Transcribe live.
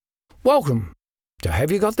Welcome to Have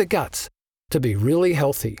You Got the Guts to Be Really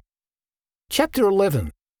Healthy? Chapter 11,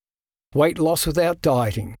 Weight Loss Without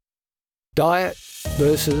Dieting. Diet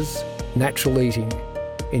versus natural eating.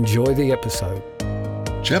 Enjoy the episode.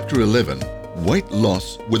 Chapter 11, Weight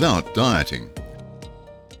Loss Without Dieting.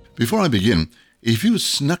 Before I begin, if you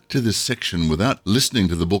snuck to this section without listening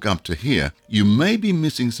to the book up to here, you may be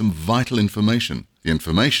missing some vital information. The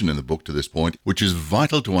information in the book to this point, which is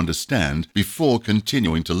vital to understand before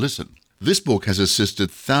continuing to listen. This book has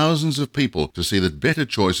assisted thousands of people to see that better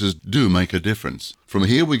choices do make a difference. From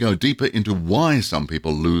here we go deeper into why some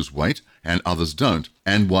people lose weight and others don't,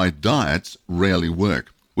 and why diets rarely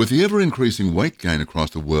work. With the ever-increasing weight gain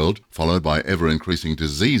across the world, followed by ever-increasing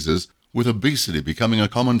diseases, with obesity becoming a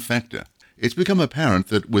common factor, it's become apparent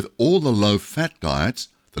that with all the low-fat diets,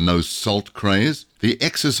 the no-salt craze, the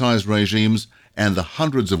exercise regimes, and the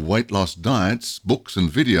hundreds of weight loss diets, books and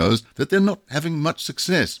videos, that they're not having much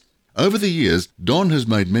success. Over the years, Don has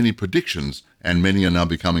made many predictions, and many are now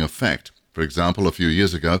becoming a fact. For example, a few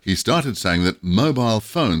years ago, he started saying that mobile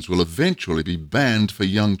phones will eventually be banned for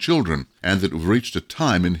young children, and that we've reached a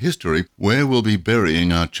time in history where we'll be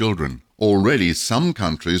burying our children. Already, some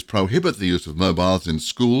countries prohibit the use of mobiles in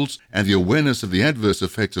schools, and the awareness of the adverse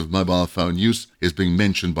effects of mobile phone use is being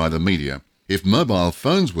mentioned by the media. If mobile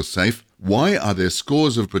phones were safe, why are there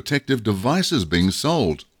scores of protective devices being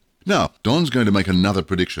sold? Now, Don's going to make another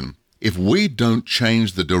prediction. If we don't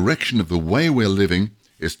change the direction of the way we're living,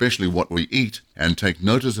 especially what we eat, and take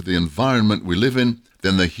notice of the environment we live in,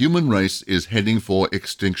 then the human race is heading for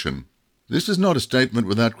extinction. This is not a statement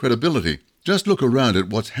without credibility. Just look around at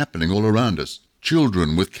what's happening all around us.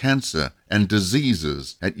 Children with cancer and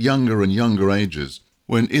diseases at younger and younger ages,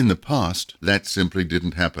 when in the past that simply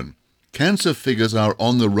didn't happen. Cancer figures are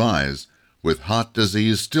on the rise, with heart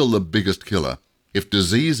disease still the biggest killer. If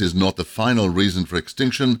disease is not the final reason for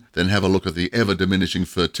extinction, then have a look at the ever-diminishing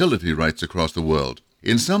fertility rates across the world.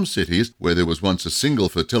 In some cities, where there was once a single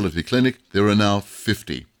fertility clinic, there are now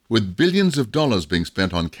 50. With billions of dollars being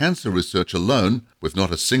spent on cancer research alone, with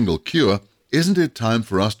not a single cure, isn't it time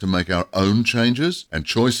for us to make our own changes and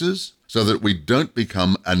choices so that we don't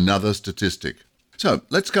become another statistic? So,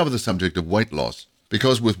 let's cover the subject of weight loss,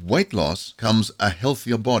 because with weight loss comes a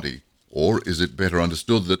healthier body. Or is it better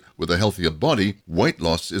understood that with a healthier body, weight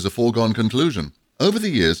loss is a foregone conclusion? Over the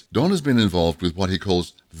years, Don has been involved with what he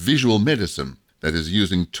calls visual medicine, that is,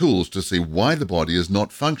 using tools to see why the body is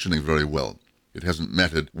not functioning very well. It hasn't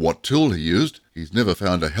mattered what tool he used. He's never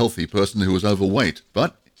found a healthy person who is overweight.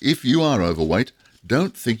 But if you are overweight,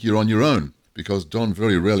 don't think you're on your own, because Don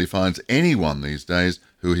very rarely finds anyone these days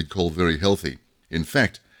who he'd call very healthy. In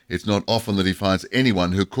fact, it's not often that he finds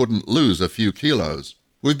anyone who couldn't lose a few kilos.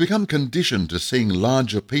 We've become conditioned to seeing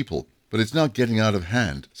larger people, but it's now getting out of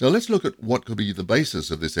hand. So let's look at what could be the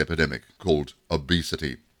basis of this epidemic, called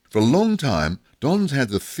obesity. For a long time, Don's had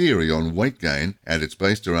the theory on weight gain, and it's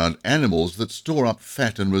based around animals that store up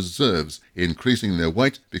fat and reserves, increasing their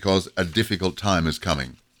weight because a difficult time is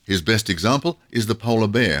coming. His best example is the polar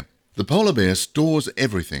bear. The polar bear stores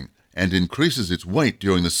everything and increases its weight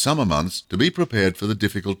during the summer months to be prepared for the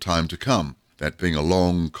difficult time to come, that being a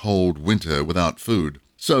long, cold winter without food.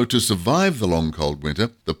 So to survive the long, cold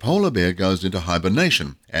winter, the polar bear goes into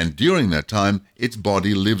hibernation, and during that time, its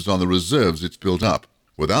body lives on the reserves it's built up.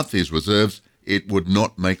 Without these reserves, it would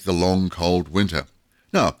not make the long, cold winter.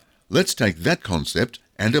 Now, let's take that concept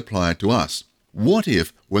and apply it to us. What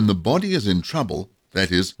if, when the body is in trouble,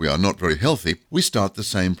 that is, we are not very healthy, we start the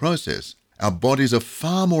same process? Our bodies are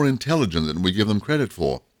far more intelligent than we give them credit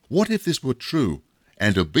for. What if this were true,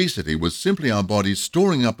 and obesity was simply our bodies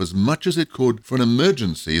storing up as much as it could for an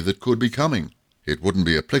emergency that could be coming? It wouldn't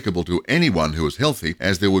be applicable to anyone who is healthy,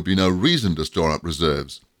 as there would be no reason to store up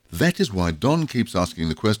reserves. That is why Don keeps asking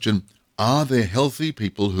the question, are there healthy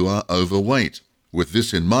people who are overweight? With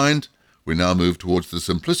this in mind, we now move towards the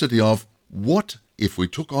simplicity of, what if we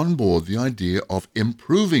took on board the idea of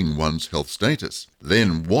improving one's health status?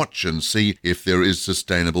 Then watch and see if there is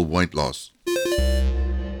sustainable weight loss.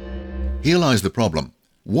 Here lies the problem.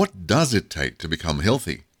 What does it take to become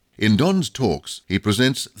healthy? In Don's talks, he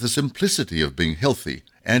presents the simplicity of being healthy,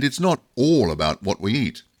 and it's not all about what we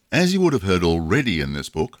eat. As you would have heard already in this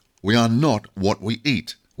book, we are not what we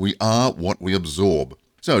eat. We are what we absorb.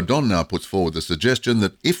 So Don now puts forward the suggestion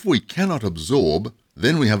that if we cannot absorb,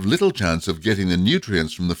 then we have little chance of getting the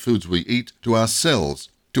nutrients from the foods we eat to our cells.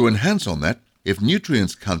 To enhance on that, if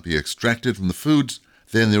nutrients can't be extracted from the foods,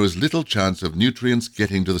 then there is little chance of nutrients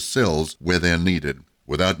getting to the cells where they are needed.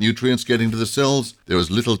 Without nutrients getting to the cells, there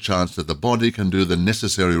is little chance that the body can do the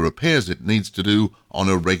necessary repairs it needs to do on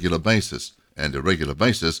a regular basis. and a regular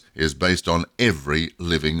basis is based on every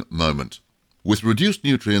living moment. With reduced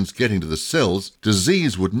nutrients getting to the cells,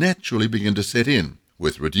 disease would naturally begin to set in.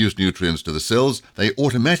 With reduced nutrients to the cells, they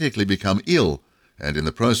automatically become ill, and in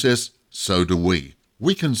the process, so do we.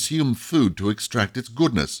 We consume food to extract its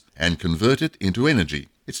goodness and convert it into energy.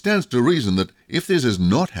 It stands to reason that if this is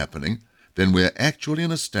not happening, then we're actually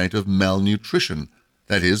in a state of malnutrition.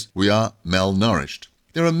 That is, we are malnourished.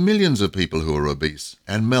 There are millions of people who are obese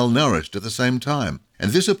and malnourished at the same time,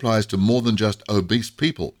 and this applies to more than just obese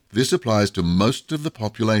people. This applies to most of the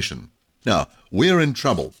population. Now, we're in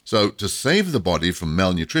trouble, so to save the body from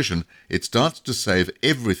malnutrition, it starts to save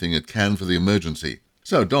everything it can for the emergency.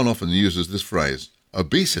 So Don often uses this phrase,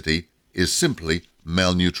 obesity is simply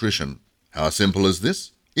malnutrition. How simple is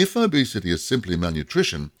this? If obesity is simply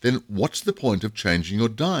malnutrition, then what's the point of changing your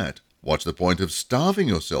diet? What's the point of starving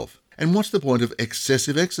yourself? And what's the point of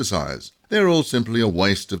excessive exercise? They're all simply a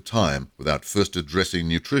waste of time without first addressing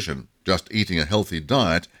nutrition. Just eating a healthy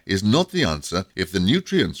diet is not the answer if the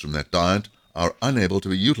nutrients from that diet are unable to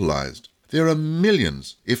be utilized. There are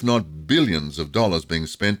millions, if not billions of dollars being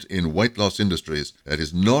spent in weight loss industries that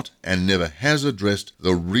is not and never has addressed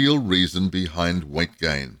the real reason behind weight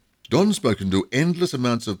gain. Don's spoken to endless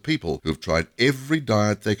amounts of people who've tried every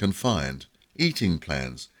diet they can find, eating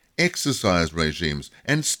plans, exercise regimes,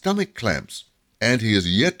 and stomach clamps, and he has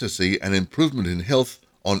yet to see an improvement in health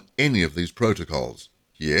on any of these protocols.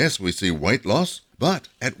 Yes, we see weight loss, but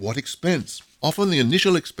at what expense? Often the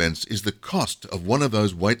initial expense is the cost of one of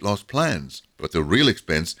those weight loss plans, but the real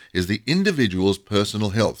expense is the individual's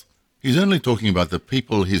personal health. He's only talking about the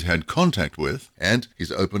people he's had contact with, and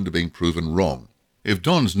he's open to being proven wrong. If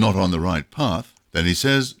Don's not on the right path, then he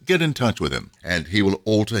says get in touch with him, and he will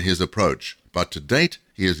alter his approach. But to date,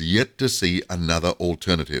 he has yet to see another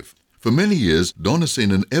alternative. For many years, Don has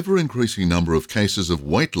seen an ever-increasing number of cases of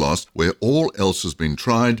weight loss where all else has been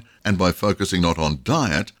tried, and by focusing not on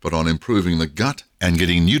diet, but on improving the gut and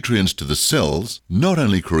getting nutrients to the cells, not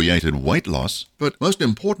only created weight loss, but most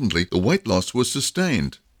importantly, the weight loss was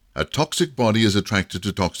sustained. A toxic body is attracted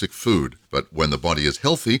to toxic food, but when the body is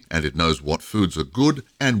healthy and it knows what foods are good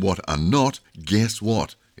and what are not, guess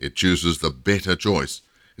what? It chooses the better choice.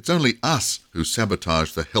 It's only us who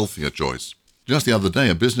sabotage the healthier choice. Just the other day,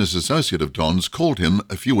 a business associate of Don's called him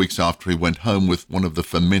a few weeks after he went home with one of the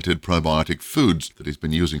fermented probiotic foods that he's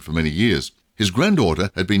been using for many years. His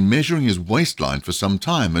granddaughter had been measuring his waistline for some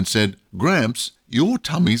time and said, "Gramps, your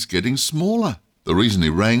tummy's getting smaller." The reason he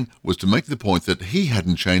rang was to make the point that he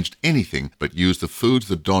hadn't changed anything but used the foods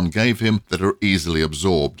that Don gave him that are easily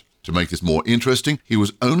absorbed. To make this more interesting, he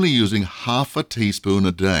was only using half a teaspoon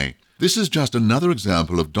a day. This is just another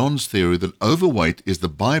example of Don's theory that overweight is the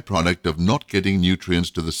byproduct of not getting nutrients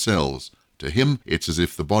to the cells. To him, it's as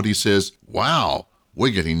if the body says, "Wow, we're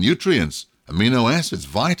getting nutrients, amino acids,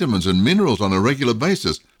 vitamins and minerals on a regular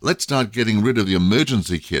basis. Let's start getting rid of the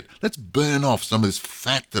emergency kit. Let's burn off some of this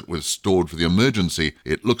fat that was stored for the emergency.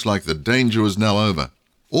 It looks like the danger is now over."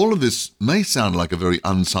 All of this may sound like a very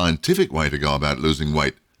unscientific way to go about losing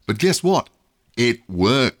weight, but guess what? It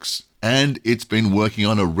works. And it's been working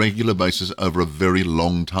on a regular basis over a very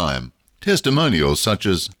long time. Testimonials such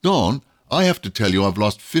as, "Don, I have to tell you I've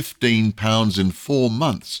lost 15 pounds in 4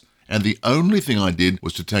 months, and the only thing I did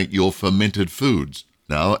was to take your fermented foods."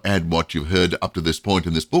 Now add what you've heard up to this point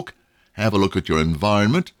in this book, have a look at your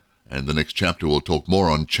environment, and the next chapter will talk more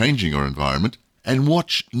on changing your environment, and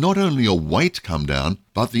watch not only your weight come down,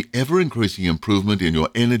 but the ever-increasing improvement in your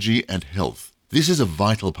energy and health. This is a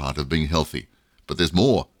vital part of being healthy. But there's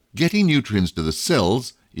more. Getting nutrients to the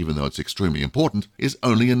cells, even though it's extremely important, is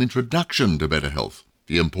only an introduction to better health.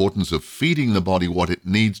 The importance of feeding the body what it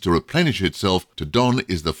needs to replenish itself to Don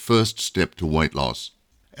is the first step to weight loss.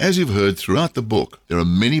 As you've heard throughout the book, there are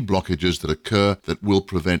many blockages that occur that will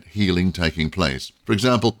prevent healing taking place. For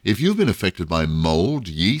example, if you've been affected by mold,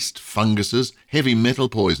 yeast, funguses, heavy metal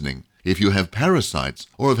poisoning, if you have parasites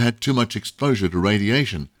or have had too much exposure to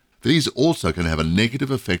radiation, these also can have a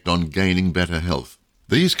negative effect on gaining better health.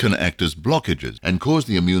 These can act as blockages and cause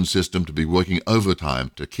the immune system to be working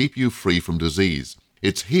overtime to keep you free from disease.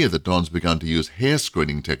 It's here that Don's begun to use hair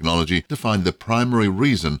screening technology to find the primary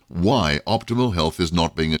reason why optimal health is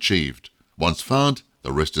not being achieved. Once found,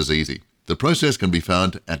 the rest is easy. The process can be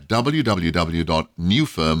found at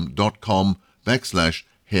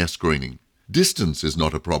www.newfirm.com/hair screening. Distance is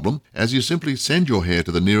not a problem, as you simply send your hair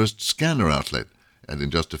to the nearest scanner outlet, and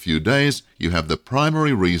in just a few days, you have the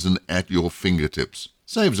primary reason at your fingertips.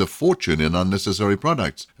 Saves a fortune in unnecessary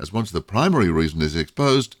products, as once the primary reason is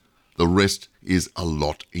exposed, the rest is a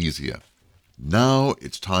lot easier. Now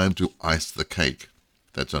it's time to ice the cake.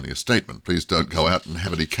 That's only a statement. Please don't go out and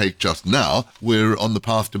have any cake just now. We're on the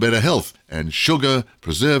path to better health, and sugar,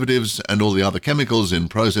 preservatives, and all the other chemicals in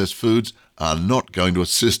processed foods are not going to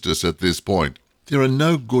assist us at this point. There are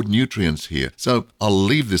no good nutrients here, so I'll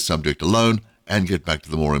leave this subject alone and get back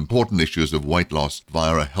to the more important issues of weight loss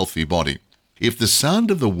via a healthy body. If the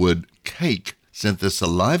sound of the word cake sent the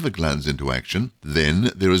saliva glands into action,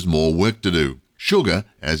 then there is more work to do. Sugar,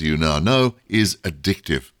 as you now know, is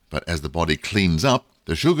addictive, but as the body cleans up,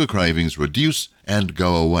 the sugar cravings reduce and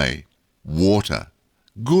go away. Water.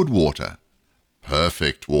 Good water.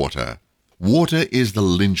 Perfect water. Water is the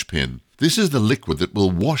linchpin. This is the liquid that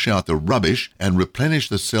will wash out the rubbish and replenish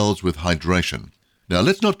the cells with hydration. Now,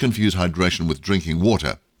 let's not confuse hydration with drinking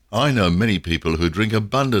water. I know many people who drink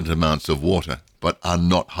abundant amounts of water, but are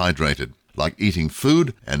not hydrated. Like eating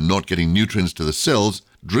food and not getting nutrients to the cells,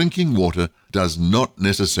 drinking water does not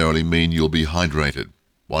necessarily mean you'll be hydrated.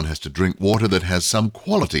 One has to drink water that has some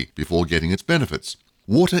quality before getting its benefits.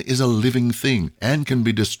 Water is a living thing and can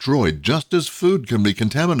be destroyed just as food can be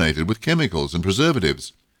contaminated with chemicals and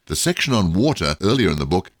preservatives. The section on water earlier in the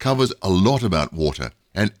book covers a lot about water,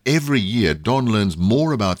 and every year Don learns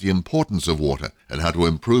more about the importance of water and how to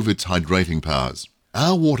improve its hydrating powers.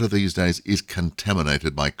 Our water these days is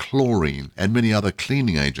contaminated by chlorine and many other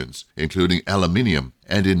cleaning agents, including aluminium,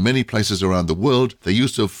 and in many places around the world, the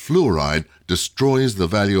use of fluoride destroys the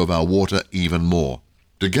value of our water even more.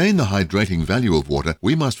 To gain the hydrating value of water,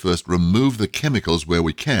 we must first remove the chemicals where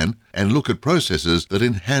we can and look at processes that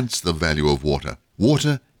enhance the value of water.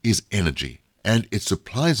 Water is energy, and it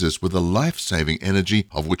supplies us with a life-saving energy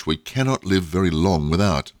of which we cannot live very long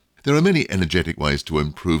without. There are many energetic ways to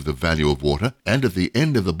improve the value of water, and at the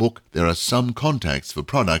end of the book there are some contacts for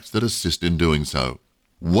products that assist in doing so.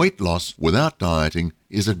 Weight loss without dieting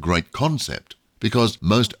is a great concept, because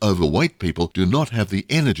most overweight people do not have the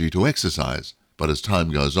energy to exercise. But as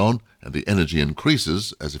time goes on and the energy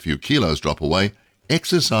increases as a few kilos drop away,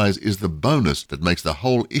 exercise is the bonus that makes the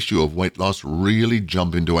whole issue of weight loss really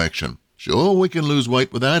jump into action. Sure, we can lose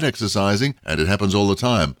weight without exercising, and it happens all the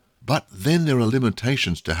time. But then there are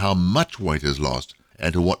limitations to how much weight is lost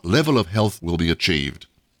and to what level of health will be achieved.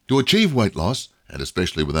 To achieve weight loss, and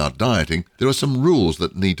especially without dieting, there are some rules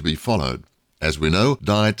that need to be followed. As we know,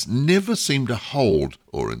 diets never seem to hold,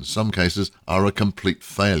 or in some cases are a complete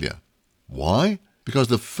failure. Why? Because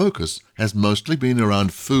the focus has mostly been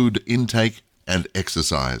around food intake and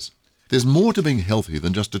exercise. There's more to being healthy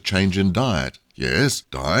than just a change in diet. Yes,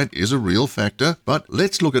 diet is a real factor, but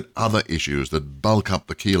let's look at other issues that bulk up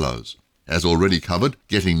the kilos. As already covered,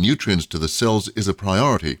 getting nutrients to the cells is a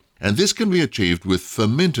priority, and this can be achieved with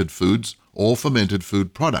fermented foods or fermented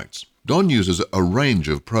food products. Don uses a range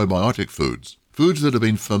of probiotic foods that have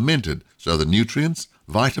been fermented so the nutrients,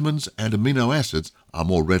 vitamins, and amino acids are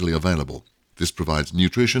more readily available. This provides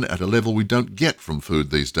nutrition at a level we don't get from food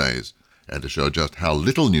these days. And to show just how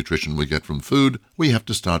little nutrition we get from food, we have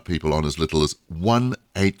to start people on as little as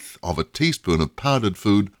 1/8 of a teaspoon of powdered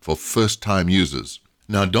food for first-time users.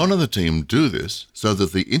 Now, Don and the team do this so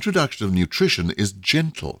that the introduction of nutrition is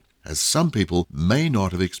gentle, as some people may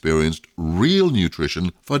not have experienced real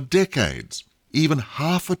nutrition for decades. Even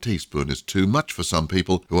half a teaspoon is too much for some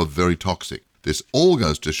people who are very toxic. This all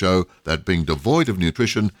goes to show that being devoid of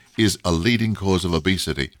nutrition is a leading cause of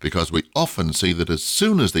obesity, because we often see that as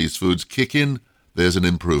soon as these foods kick in, there's an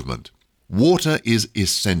improvement. Water is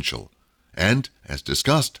essential, and, as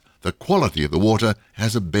discussed, the quality of the water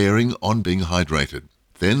has a bearing on being hydrated.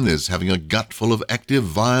 Then there's having a gut full of active,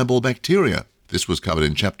 viable bacteria. This was covered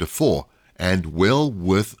in Chapter 4, and well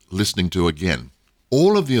worth listening to again.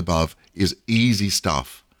 All of the above is easy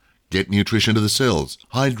stuff. Get nutrition to the cells,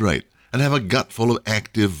 hydrate, and have a gut full of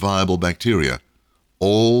active, viable bacteria.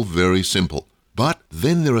 All very simple. But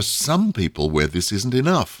then there are some people where this isn't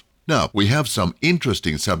enough. Now, we have some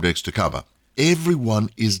interesting subjects to cover. Everyone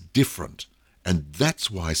is different, and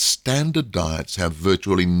that's why standard diets have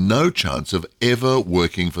virtually no chance of ever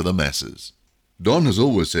working for the masses. Don has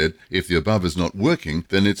always said, if the above is not working,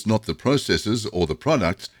 then it's not the processes or the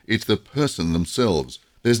products, it's the person themselves.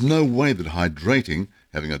 There's no way that hydrating,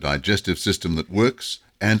 having a digestive system that works,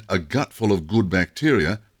 and a gut full of good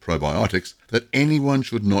bacteria, probiotics, that anyone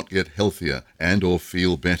should not get healthier and or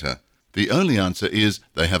feel better. The only answer is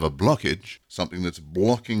they have a blockage, something that's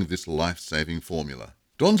blocking this life-saving formula.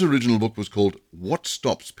 Don's original book was called What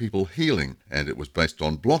Stops People Healing, and it was based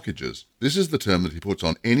on blockages. This is the term that he puts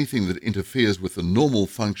on anything that interferes with the normal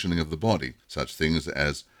functioning of the body, such things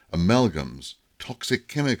as amalgams, toxic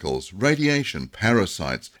chemicals, radiation,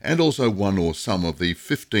 parasites, and also one or some of the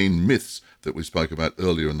 15 myths that we spoke about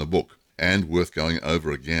earlier in the book, and worth going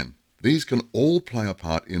over again. These can all play a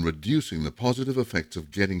part in reducing the positive effects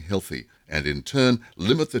of getting healthy and in turn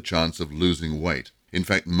limit the chance of losing weight. In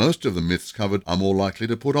fact, most of the myths covered are more likely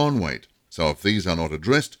to put on weight. So if these are not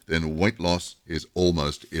addressed, then weight loss is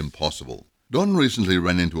almost impossible. Don recently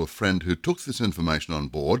ran into a friend who took this information on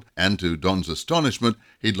board, and to Don's astonishment,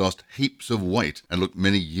 he'd lost heaps of weight and looked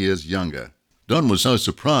many years younger. Don was so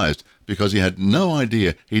surprised because he had no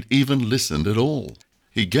idea he'd even listened at all.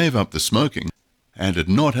 He gave up the smoking and had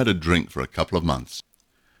not had a drink for a couple of months.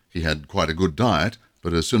 He had quite a good diet,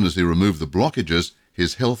 but as soon as he removed the blockages,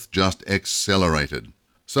 his health just accelerated.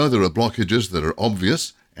 So there are blockages that are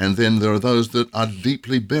obvious, and then there are those that are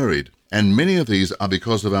deeply buried, and many of these are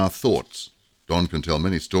because of our thoughts. Don can tell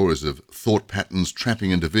many stories of thought patterns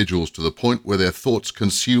trapping individuals to the point where their thoughts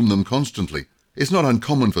consume them constantly. It's not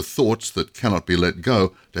uncommon for thoughts that cannot be let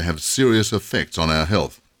go to have serious effects on our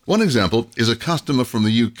health. One example is a customer from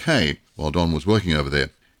the UK while Don was working over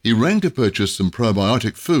there. He rang to purchase some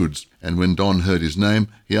probiotic foods, and when Don heard his name,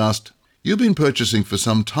 he asked, "You've been purchasing for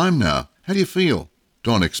some time now. How do you feel?"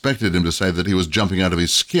 Don expected him to say that he was jumping out of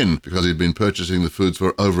his skin because he'd been purchasing the foods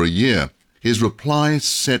for over a year. His reply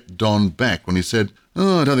set Don back when he said,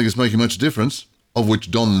 "Oh, I don't think it's making much difference," of which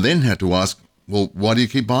Don then had to ask, "Well, why do you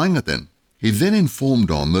keep buying it then?" He then informed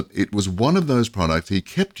Don that it was one of those products he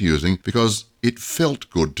kept using because it felt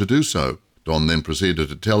good to do so. Don then proceeded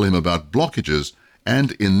to tell him about blockages,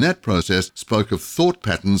 and in that process spoke of thought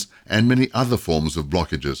patterns and many other forms of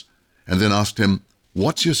blockages, and then asked him,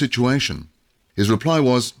 "What's your situation?" His reply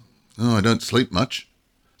was, "Oh, I don't sleep much."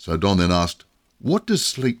 So Don then asked, "What does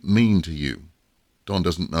sleep mean to you?" Don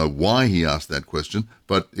doesn't know why he asked that question,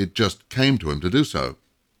 but it just came to him to do so.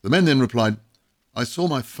 The man then replied, "I saw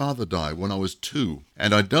my father die when I was 2,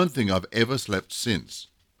 and I don't think I've ever slept since."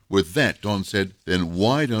 With that, Don said, "Then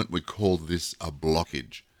why don't we call this a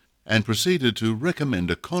blockage?" and proceeded to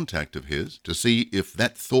recommend a contact of his to see if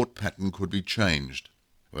that thought pattern could be changed.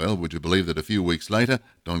 Well, would you believe that a few weeks later,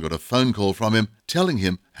 Don got a phone call from him telling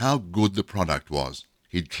him how good the product was.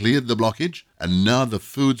 He'd cleared the blockage, and now the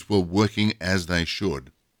foods were working as they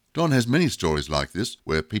should. Don has many stories like this,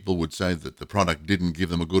 where people would say that the product didn't give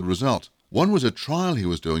them a good result. One was a trial he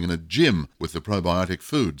was doing in a gym with the probiotic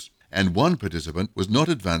foods, and one participant was not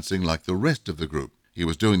advancing like the rest of the group. He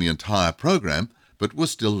was doing the entire program, but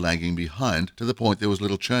was still lagging behind to the point there was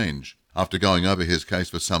little change. After going over his case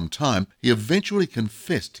for some time, he eventually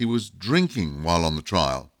confessed he was drinking while on the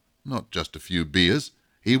trial. Not just a few beers.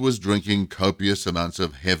 He was drinking copious amounts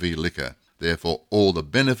of heavy liquor. Therefore, all the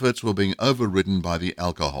benefits were being overridden by the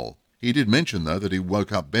alcohol. He did mention, though, that he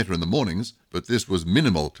woke up better in the mornings, but this was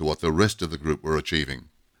minimal to what the rest of the group were achieving.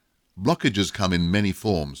 Blockages come in many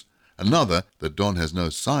forms. Another, that Don has no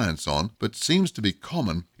science on, but seems to be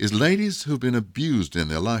common, is ladies who've been abused in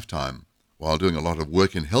their lifetime. While doing a lot of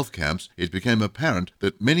work in health camps, it became apparent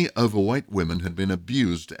that many overweight women had been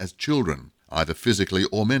abused as children, either physically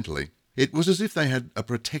or mentally. It was as if they had a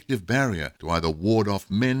protective barrier to either ward off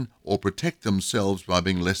men or protect themselves by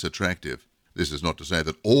being less attractive. This is not to say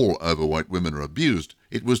that all overweight women are abused.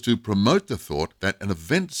 It was to promote the thought that an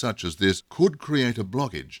event such as this could create a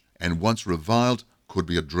blockage, and once reviled, could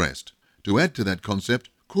be addressed. To add to that concept,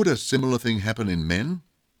 could a similar thing happen in men?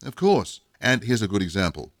 Of course. And here's a good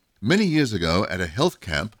example. Many years ago at a health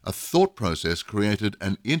camp, a thought process created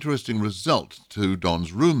an interesting result to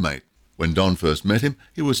Don's roommate. When Don first met him,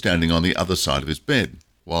 he was standing on the other side of his bed.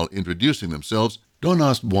 While introducing themselves, Don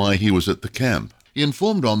asked why he was at the camp. He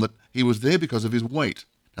informed Don that he was there because of his weight.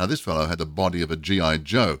 Now, this fellow had the body of a G.I.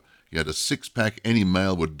 Joe. He had a six-pack any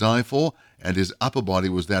male would die for, and his upper body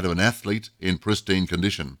was that of an athlete in pristine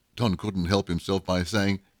condition. Don couldn't help himself by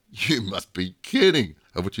saying, "You must be kidding,"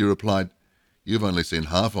 of which he replied, "You've only seen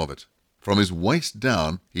half of it." From his waist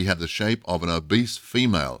down, he had the shape of an obese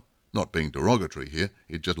female. Not being derogatory here,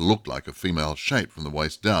 it just looked like a female shape from the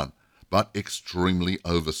waist down, but extremely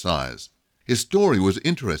oversized. His story was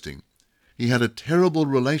interesting. He had a terrible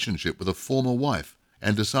relationship with a former wife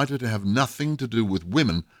and decided to have nothing to do with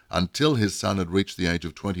women until his son had reached the age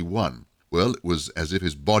of 21. Well, it was as if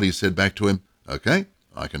his body said back to him, "Okay,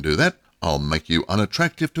 I can do that. I'll make you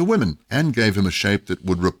unattractive to women," and gave him a shape that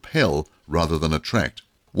would repel rather than attract.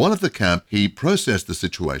 While at the camp, he processed the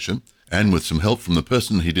situation, and with some help from the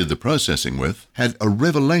person he did the processing with, had a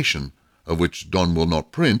revelation of which Don will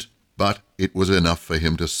not print, but it was enough for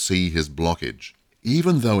him to see his blockage.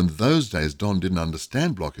 Even though in those days Don didn't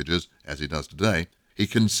understand blockages, as he does today, he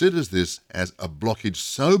considers this as a blockage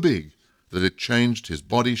so big that it changed his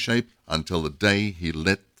body shape until the day he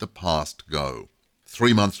let the past go.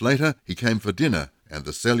 3 months later, he came for dinner, and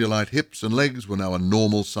the cellulite hips and legs were now a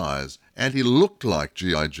normal size, and he looked like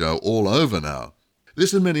G.I. Joe all over now.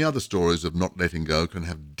 This and many other stories of not letting go can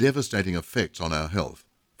have devastating effects on our health.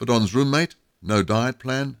 For Don's roommate, no diet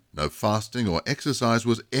plan, no fasting or exercise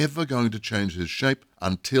was ever going to change his shape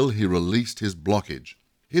until he released his blockage.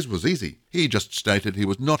 His was easy. He just stated he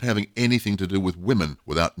was not having anything to do with women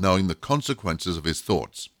without knowing the consequences of his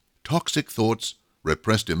thoughts. Toxic thoughts,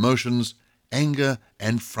 repressed emotions, anger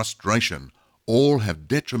and frustration all have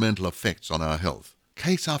detrimental effects on our health.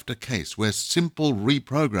 Case after case where simple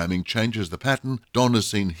reprogramming changes the pattern, Don has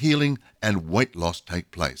seen healing and weight loss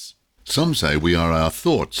take place. Some say we are our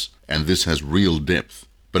thoughts, and this has real depth.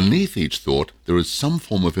 Beneath each thought there is some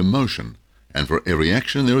form of emotion, and for every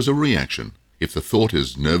action there is a reaction. If the thought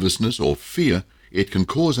is nervousness or fear, it can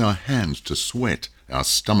cause our hands to sweat, our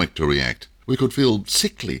stomach to react. We could feel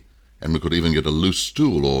sickly, and we could even get a loose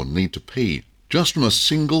stool or need to pee, just from a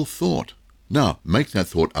single thought. Now, make that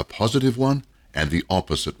thought a positive one, and the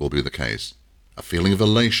opposite will be the case. A feeling of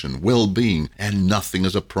elation, well-being, and nothing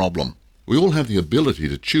is a problem. We all have the ability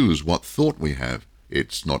to choose what thought we have.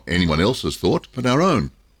 It's not anyone else's thought, but our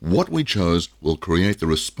own. What we chose will create the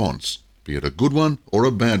response, be it a good one or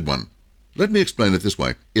a bad one. Let me explain it this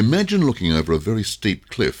way. Imagine looking over a very steep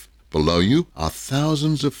cliff. Below you are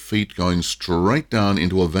thousands of feet going straight down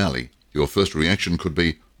into a valley. Your first reaction could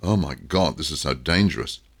be, "Oh my God, this is so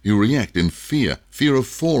dangerous." You react in fear of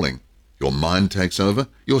falling. Your mind takes over,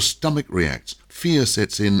 your stomach reacts, fear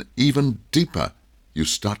sets in even deeper. You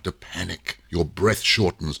start to panic, your breath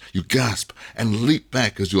shortens, you gasp and leap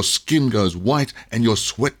back as your skin goes white and your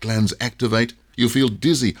sweat glands activate. You feel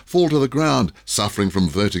dizzy, fall to the ground, suffering from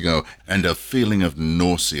vertigo and a feeling of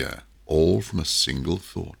nausea, all from a single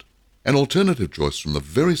thought. An alternative choice from the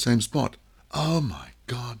very same spot. "Oh my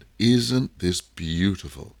God, isn't this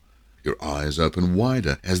beautiful?" Your eyes open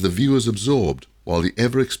wider as the view is absorbed, while the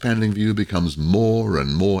ever-expanding view becomes more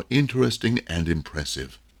and more interesting and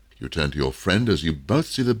impressive. You turn to your friend as you both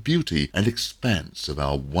see the beauty and expanse of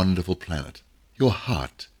our wonderful planet. Your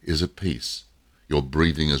heart is at peace. Your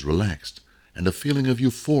breathing is relaxed, and a feeling of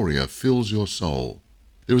euphoria fills your soul.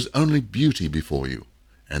 There is only beauty before you,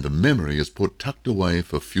 and the memory is put tucked away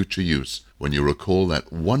for future use when you recall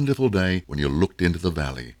that wonderful day when you looked into the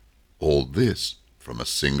valley. All this from a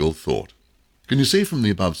single thought. Can you see from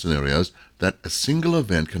the above scenarios that a single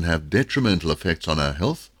event can have detrimental effects on our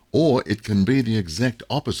health? Or it can be the exact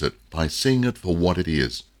opposite by seeing it for what it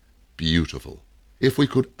is, beautiful. If we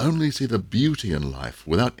could only see the beauty in life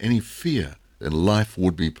without any fear, then life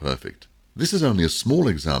would be perfect. This is only a small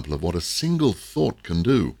example of what a single thought can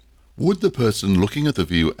do. Would the person looking at the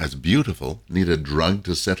view as beautiful need a drug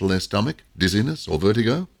to settle their stomach, dizziness, or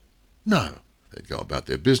vertigo? No, they'd go about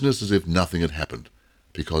their business as if nothing had happened,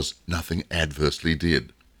 because nothing adversely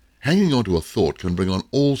did. Hanging on to a thought can bring on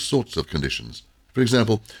all sorts of conditions. For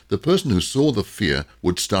example, the person who saw the fear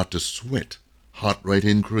would start to sweat, heart rate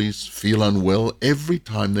increase, feel unwell every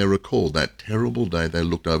time they recalled that terrible day they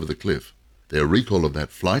looked over the cliff. Their recall of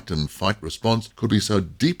that flight and fight response could be so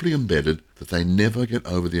deeply embedded that they never get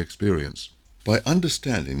over the experience. By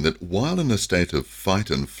understanding that while in a state of fight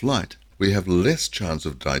and flight, we have less chance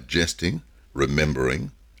of digesting,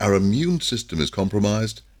 remembering, our immune system is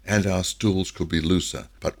compromised, and our stools could be looser.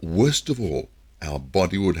 But worst of all, our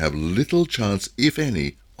body would have little chance, if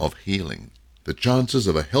any, of healing. The chances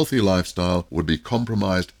of a healthy lifestyle would be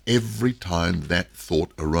compromised every time that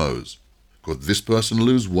thought arose. Could this person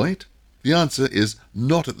lose weight? The answer is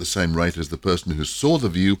not at the same rate as the person who saw the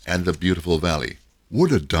view and the beautiful valley.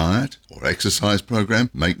 Would a diet or exercise program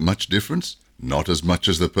make much difference? Not as much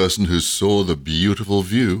as the person who saw the beautiful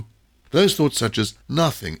view. Those thoughts such as,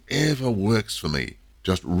 "Nothing ever works for me,"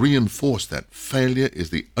 just reinforce that failure is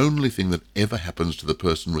the only thing that ever happens to the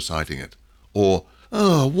person reciting it. Or,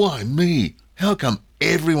 "Oh, why me? How come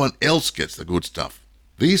everyone else gets the good stuff?"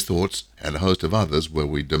 These thoughts, and a host of others where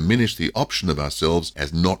we diminish the option of ourselves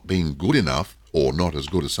as not being good enough or not as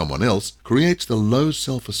good as someone else, creates the low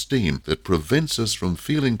self-esteem that prevents us from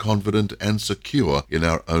feeling confident and secure in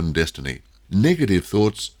our own destiny. Negative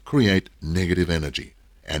thoughts create negative energy,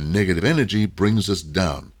 and negative energy brings us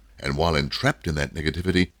down. And while entrapped in that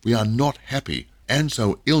negativity, we are not happy, and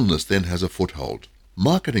so illness then has a foothold.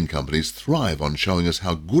 Marketing companies thrive on showing us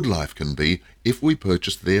how good life can be if we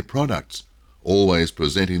purchase their products, always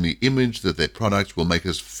presenting the image that their products will make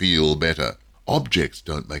us feel better. Objects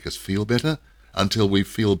don't make us feel better until we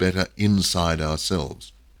feel better inside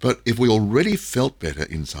ourselves. But if we already felt better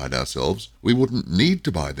inside ourselves, we wouldn't need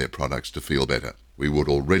to buy their products to feel better. We would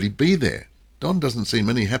already be there. Don doesn't see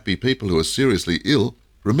many happy people who are seriously ill.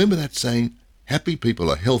 Remember that saying, happy people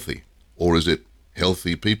are healthy, or is it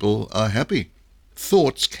healthy people are happy?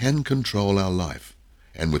 Thoughts can control our life,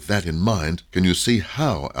 And with that in mind, can you see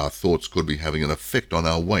how our thoughts could be having an effect on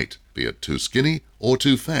our weight, be it too skinny or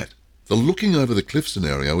too fat? The looking over the cliff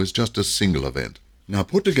scenario is just a single event. Now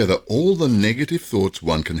put together all the negative thoughts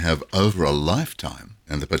one can have over a lifetime,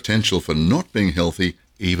 and the potential for not being healthy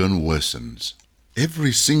even worsens.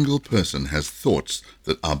 Every single person has thoughts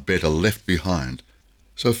that are better left behind.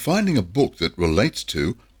 So finding a book that relates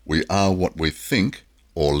to "We are what we think"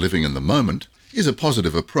 or living in the moment is a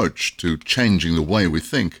positive approach to changing the way we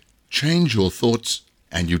think. Change your thoughts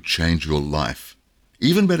and you change your life.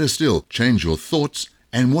 Even better still, change your thoughts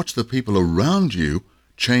and watch the people around you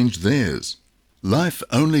change theirs. Life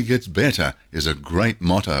only gets better is a great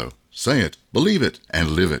motto. Say it, believe it,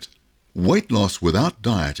 and live it. Weight loss without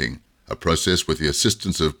dieting, a process with the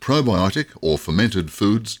assistance of probiotic or fermented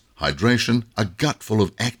foods, hydration, a gut full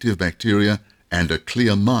of active bacteria, and a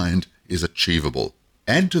clear mind is achievable.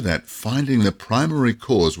 Add to that finding the primary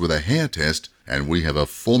cause with a hair test, and we have a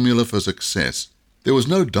formula for success. There was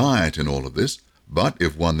no diet in all of this, but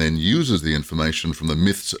if one then uses the information from the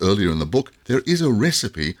myths earlier in the book, there is a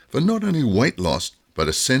recipe for not only weight loss, but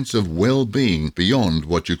a sense of well-being beyond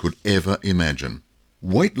what you could ever imagine.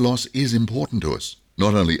 Weight loss is important to us,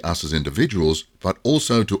 not only us as individuals, but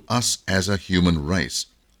also to us as a human race.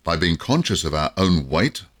 By being conscious of our own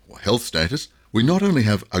weight or health status, we not only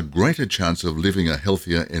have a greater chance of living a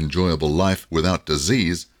healthier, enjoyable life without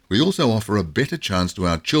disease, we also offer a better chance to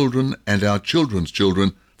our children and our children's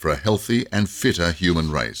children for a healthy and fitter human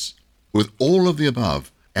race. With all of the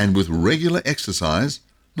above, and with regular exercise,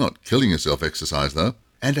 not killing yourself exercise though,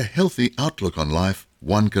 and a healthy outlook on life,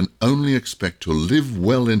 one can only expect to live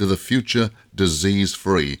well into the future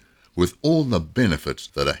disease-free, with all the benefits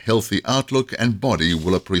that a healthy outlook and body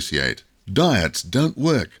will appreciate. Diets don't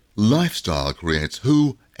work. Lifestyle creates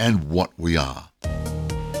who and what we are.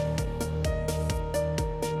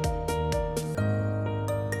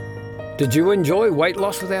 Did you enjoy weight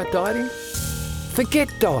loss without dieting?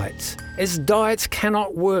 Forget diets, as diets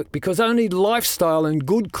cannot work because only lifestyle and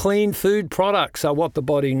good clean food products are what the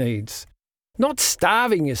body needs. Not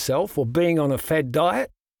starving yourself or being on a fad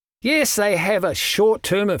diet. Yes, they have a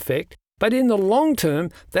short-term effect, but in the long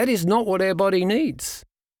term, that is not what our body needs.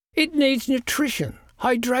 It needs nutrition,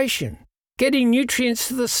 hydration, getting nutrients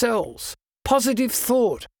to the cells, positive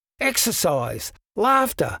thought, exercise,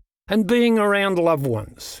 laughter, and being around loved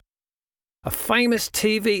ones. A famous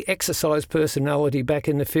TV exercise personality back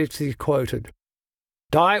in the 50s quoted,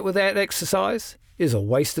 "Diet without exercise is a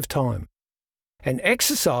waste of time. And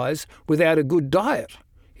exercise without a good diet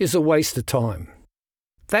is a waste of time."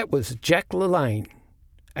 That was Jack LaLanne,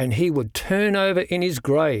 and he would turn over in his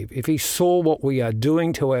grave if he saw what we are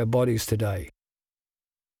doing to our bodies today.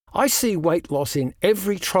 I see weight loss in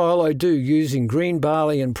every trial I do using green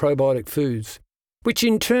barley and probiotic foods, which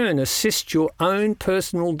in turn assist your own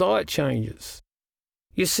personal diet changes.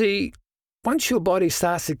 You see, once your body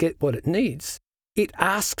starts to get what it needs, it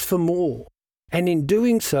asks for more, and in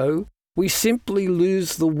doing so, we simply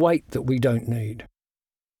lose the weight that we don't need.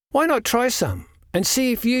 Why not try some and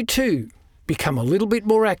see if you too become a little bit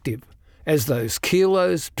more active as those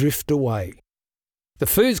kilos drift away? The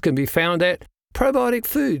foods can be found at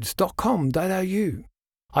probioticfoods.com.au.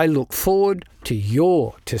 I look forward to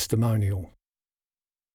your testimonial.